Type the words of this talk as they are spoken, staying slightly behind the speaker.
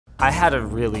I had a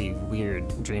really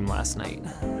weird dream last night.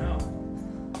 No.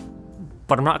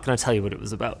 But I'm not gonna tell you what it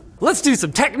was about. Let's do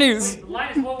some tech news! Wait,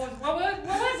 Linus, what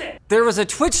was it? There was a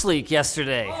Twitch leak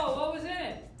yesterday. Oh, what was in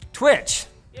it? Twitch.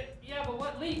 Yeah, but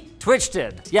what leaked? Twitch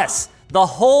did. Yes, the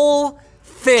whole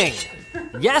thing.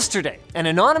 Yesterday, an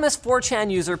anonymous 4chan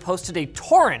user posted a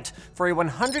torrent for a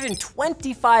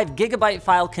 125 gigabyte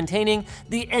file containing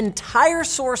the entire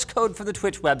source code for the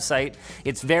Twitch website,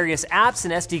 its various apps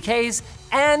and SDKs,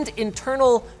 and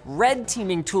internal red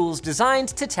teaming tools designed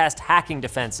to test hacking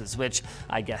defenses, which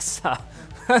I guess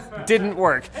didn't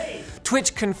work.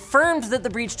 Twitch confirmed that the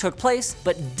breach took place,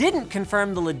 but didn't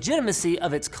confirm the legitimacy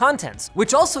of its contents,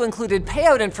 which also included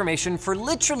payout information for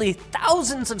literally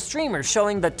thousands of streamers,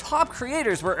 showing the top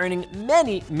creators were earning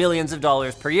many millions of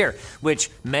dollars per year, which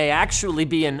may actually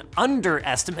be an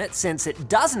underestimate since it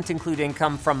doesn't include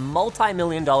income from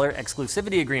multi-million-dollar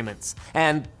exclusivity agreements.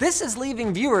 And this is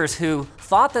leaving viewers who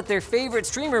thought that their favorite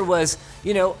streamer was,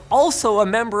 you know, also a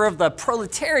member of the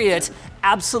proletariat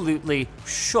absolutely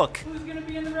shook. Who's gonna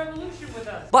be in the revolution with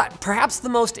us? But perhaps the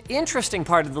most interesting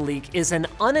part of the leak is an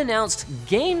unannounced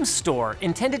game store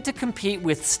intended to compete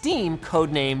with Steam,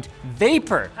 codenamed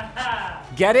Vapor.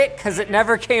 Get it? Cause it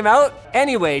never came out?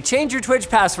 Anyway, change your Twitch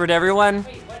password, everyone.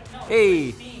 Wait, what? No,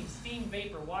 Hey. Steam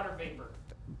Vapor, water vapor.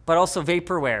 But also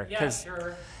vaporware. Yeah,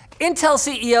 sure. Intel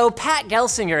CEO Pat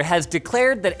Gelsinger has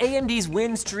declared that AMD's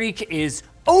win streak is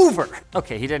over.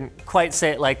 Okay, he didn't quite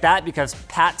say it like that because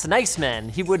Pat's a nice man.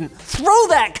 He wouldn't throw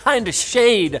that kind of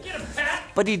shade. Get him, Pat.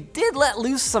 But he did let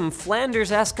loose some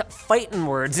Flanders-esque fighting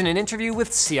words in an interview with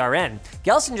CRN.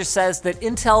 Gelsinger says that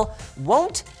Intel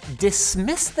won't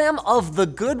dismiss them of the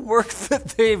good work that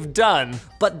they've done,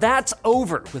 but that's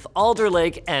over with Alder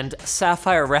Lake and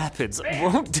Sapphire Rapids.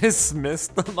 Won't dismiss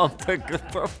them of the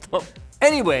good work.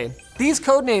 Anyway, these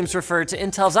codenames refer to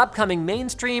Intel's upcoming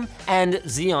mainstream and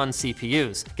Xeon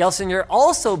CPUs. Gelsinger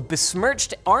also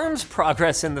besmirched ARM's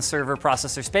progress in the server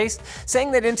processor space, saying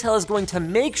that Intel is going to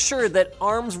make sure that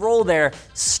ARM's role there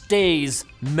stays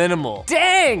minimal.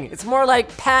 Dang, it's more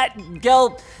like Pat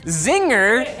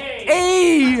Gelsinger.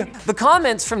 Hey! The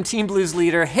comments from Team Blue's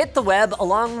leader hit the web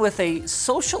along with a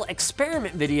social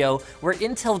experiment video where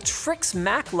Intel tricks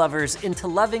Mac lovers into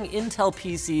loving Intel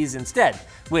PCs instead,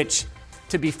 which,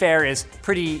 to be fair, is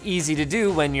pretty easy to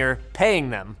do when you're paying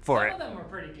them for it. Some of them were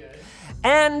pretty good.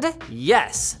 And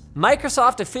yes,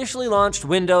 Microsoft officially launched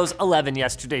Windows 11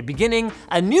 yesterday, beginning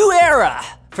a new era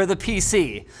for the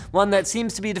PC, one that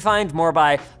seems to be defined more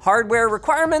by hardware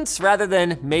requirements rather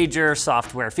than major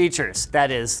software features.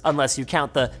 That is, unless you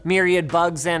count the myriad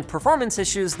bugs and performance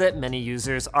issues that many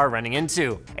users are running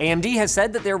into. AMD has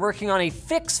said that they're working on a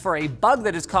fix for a bug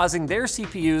that is causing their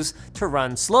CPUs to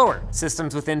run slower.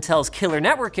 Systems with Intel's killer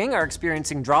networking are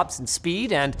experiencing drops in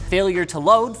speed and failure to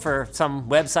load for some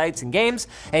websites and games.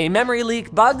 A memory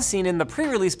leak bug seen in the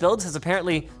pre-release builds has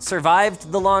apparently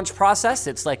survived the launch process.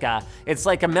 It's like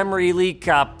a memory leak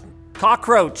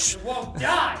cockroach. It won't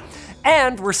die.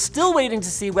 And we're still waiting to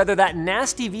see whether that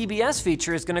nasty VBS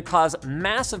feature is gonna cause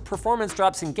massive performance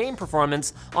drops in game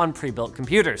performance on pre-built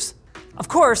computers. Of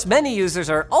course, many users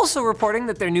are also reporting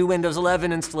that their new Windows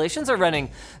 11 installations are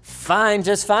running fine,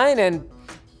 just fine, and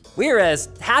we're as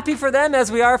happy for them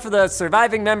as we are for the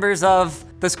surviving members of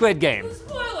the Squid Game.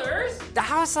 Spoilers.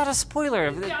 How is that a spoiler?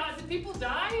 Did people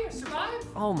die or survive?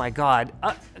 Oh my God.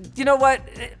 You know what?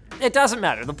 It doesn't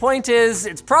matter. The point is,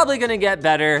 it's probably gonna get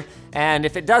better, and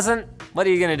if it doesn't, what are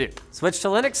you gonna do? Switch to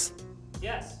Linux?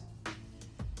 Yes,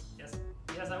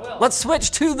 I will. Let's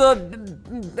switch to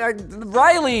the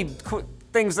Riley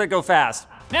things that go fast.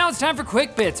 Now it's time for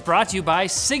Quick Bits, brought to you by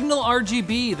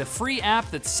SignalRGB, the free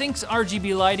app that syncs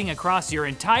RGB lighting across your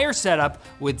entire setup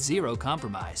with zero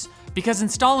compromise. Because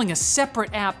installing a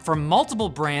separate app from multiple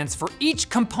brands for each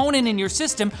component in your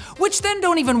system, which then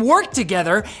don't even work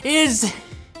together, is...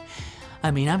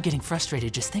 I'm getting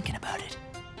frustrated just thinking about it.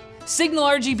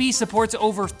 SignalRGB supports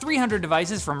over 300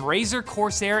 devices from Razer,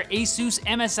 Corsair, Asus,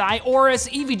 MSI, Aorus,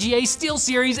 EVGA,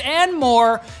 SteelSeries, and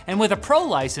more. And with a Pro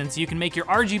license, you can make your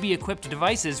RGB-equipped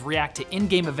devices react to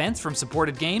in-game events from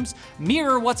supported games,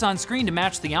 mirror what's on screen to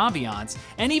match the ambiance,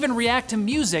 and even react to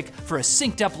music for a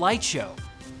synced-up light show.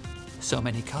 So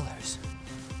many colors.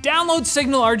 Download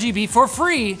SignalRGB for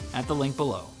free at the link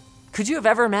below. Could you have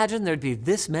ever imagined there'd be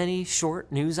this many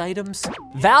short news items?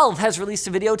 Valve has released a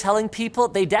video telling people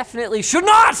they definitely should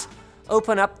not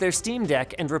open up their Steam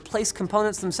Deck and replace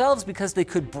components themselves because they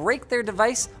could break their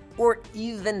device or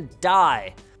even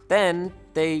die. Then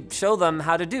they show them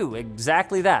how to do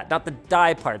exactly that. Not the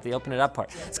die part, the open it up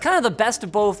part. It's kind of the best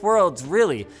of both worlds,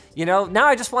 really. You know, now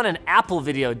I just want an Apple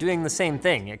video doing the same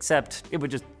thing, except it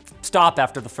would just stop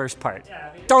after the first part.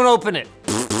 Yeah, don't open it.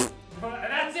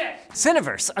 That's it.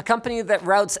 Cineverse, a company that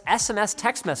routes SMS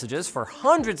text messages for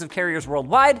hundreds of carriers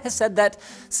worldwide, has said that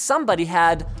somebody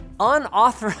had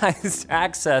unauthorized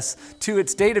access to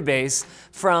its database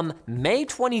from May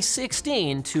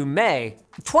 2016 to May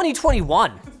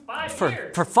 2021. 5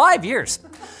 years. For 5 years.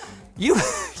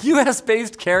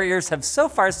 US-based carriers have so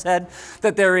far said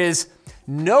that there is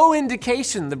no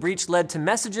indication the breach led to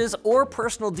messages or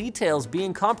personal details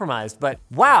being compromised, but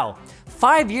wow,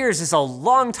 5 years is a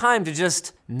long time to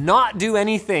just not do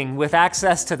anything with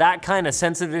access to that kind of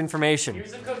sensitive information.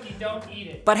 Here's a cookie, don't eat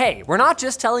it. But hey, we're not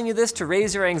just telling you this to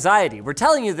raise your anxiety, we're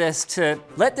telling you this to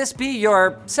let this be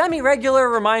your semi-regular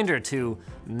reminder to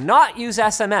not use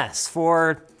SMS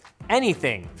for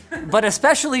anything, but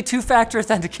especially two-factor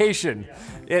authentication.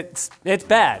 It's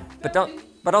bad,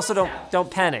 but also don't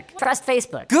panic. Trust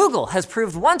Facebook. Google has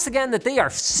proved once again that they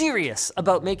are serious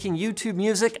about making YouTube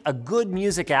Music a good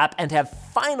music app and have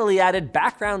finally added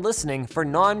background listening for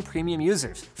non-premium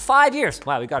users. 5 years,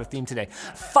 wow, we got a theme today.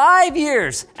 5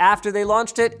 years after they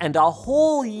launched it and a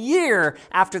whole year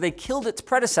after they killed its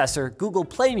predecessor, Google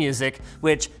Play Music,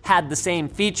 which had the same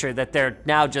feature that they're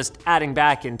now just adding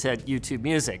back into YouTube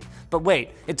Music. But wait,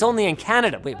 it's only in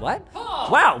Canada. Wait, what? Oh.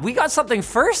 Wow, we got something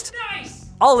first? Nice.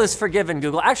 All is forgiven,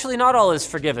 Google. Actually, not all is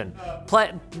forgiven.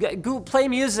 Google Play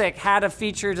Music had a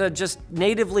feature to just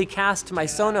natively cast my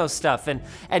Sonos stuff,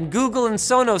 and Google and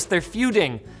Sonos, they're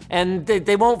feuding, and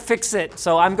they won't fix it.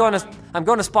 So I'm going to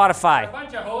Spotify. A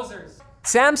bunch of hosers.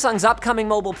 Samsung's upcoming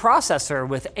mobile processor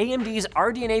with AMD's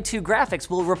RDNA 2 graphics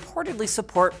will reportedly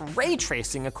support ray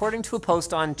tracing, according to a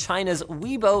post on China's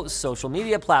Weibo social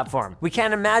media platform. We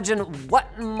can't imagine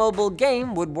what mobile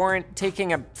game would warrant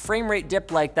taking a frame rate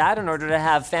dip like that in order to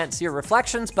have fancier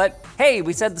reflections, but hey,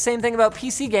 we said the same thing about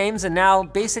PC games, and now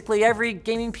basically every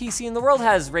gaming PC in the world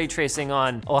has ray tracing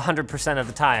on 100% of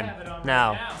the time. I have it on right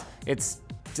now. now. It's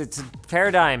a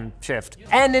paradigm shift.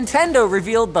 And Nintendo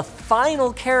revealed the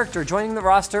final character joining the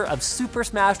roster of Super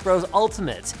Smash Bros.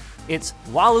 Ultimate. It's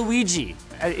Waluigi,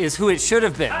 is who it should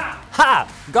have been.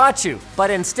 Ha! Got you.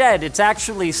 But instead, it's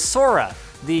actually Sora,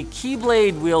 the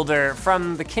Keyblade wielder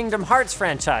from the Kingdom Hearts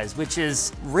franchise, which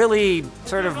is really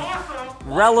sort of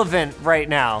relevant right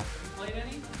now. Played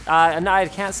any? And I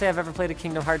can't say I've ever played a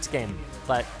Kingdom Hearts game,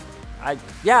 but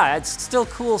yeah, it's still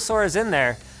cool Sora's in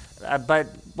there, but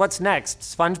what's next,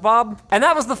 SpongeBob? And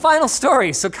that was the final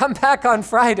story, so come back on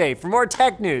Friday for more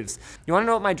tech news. You wanna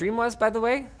know what my dream was, by the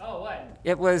way? Oh, what?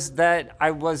 It was that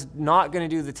I was not gonna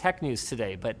do the tech news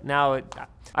today, but now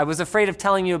I was afraid of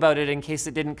telling you about it in case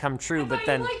it didn't come true, but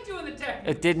then you liked doing the tech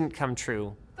it didn't come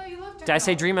true. I thought you loved Did I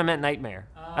say technology. dream? I meant nightmare.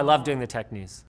 I love doing the tech news.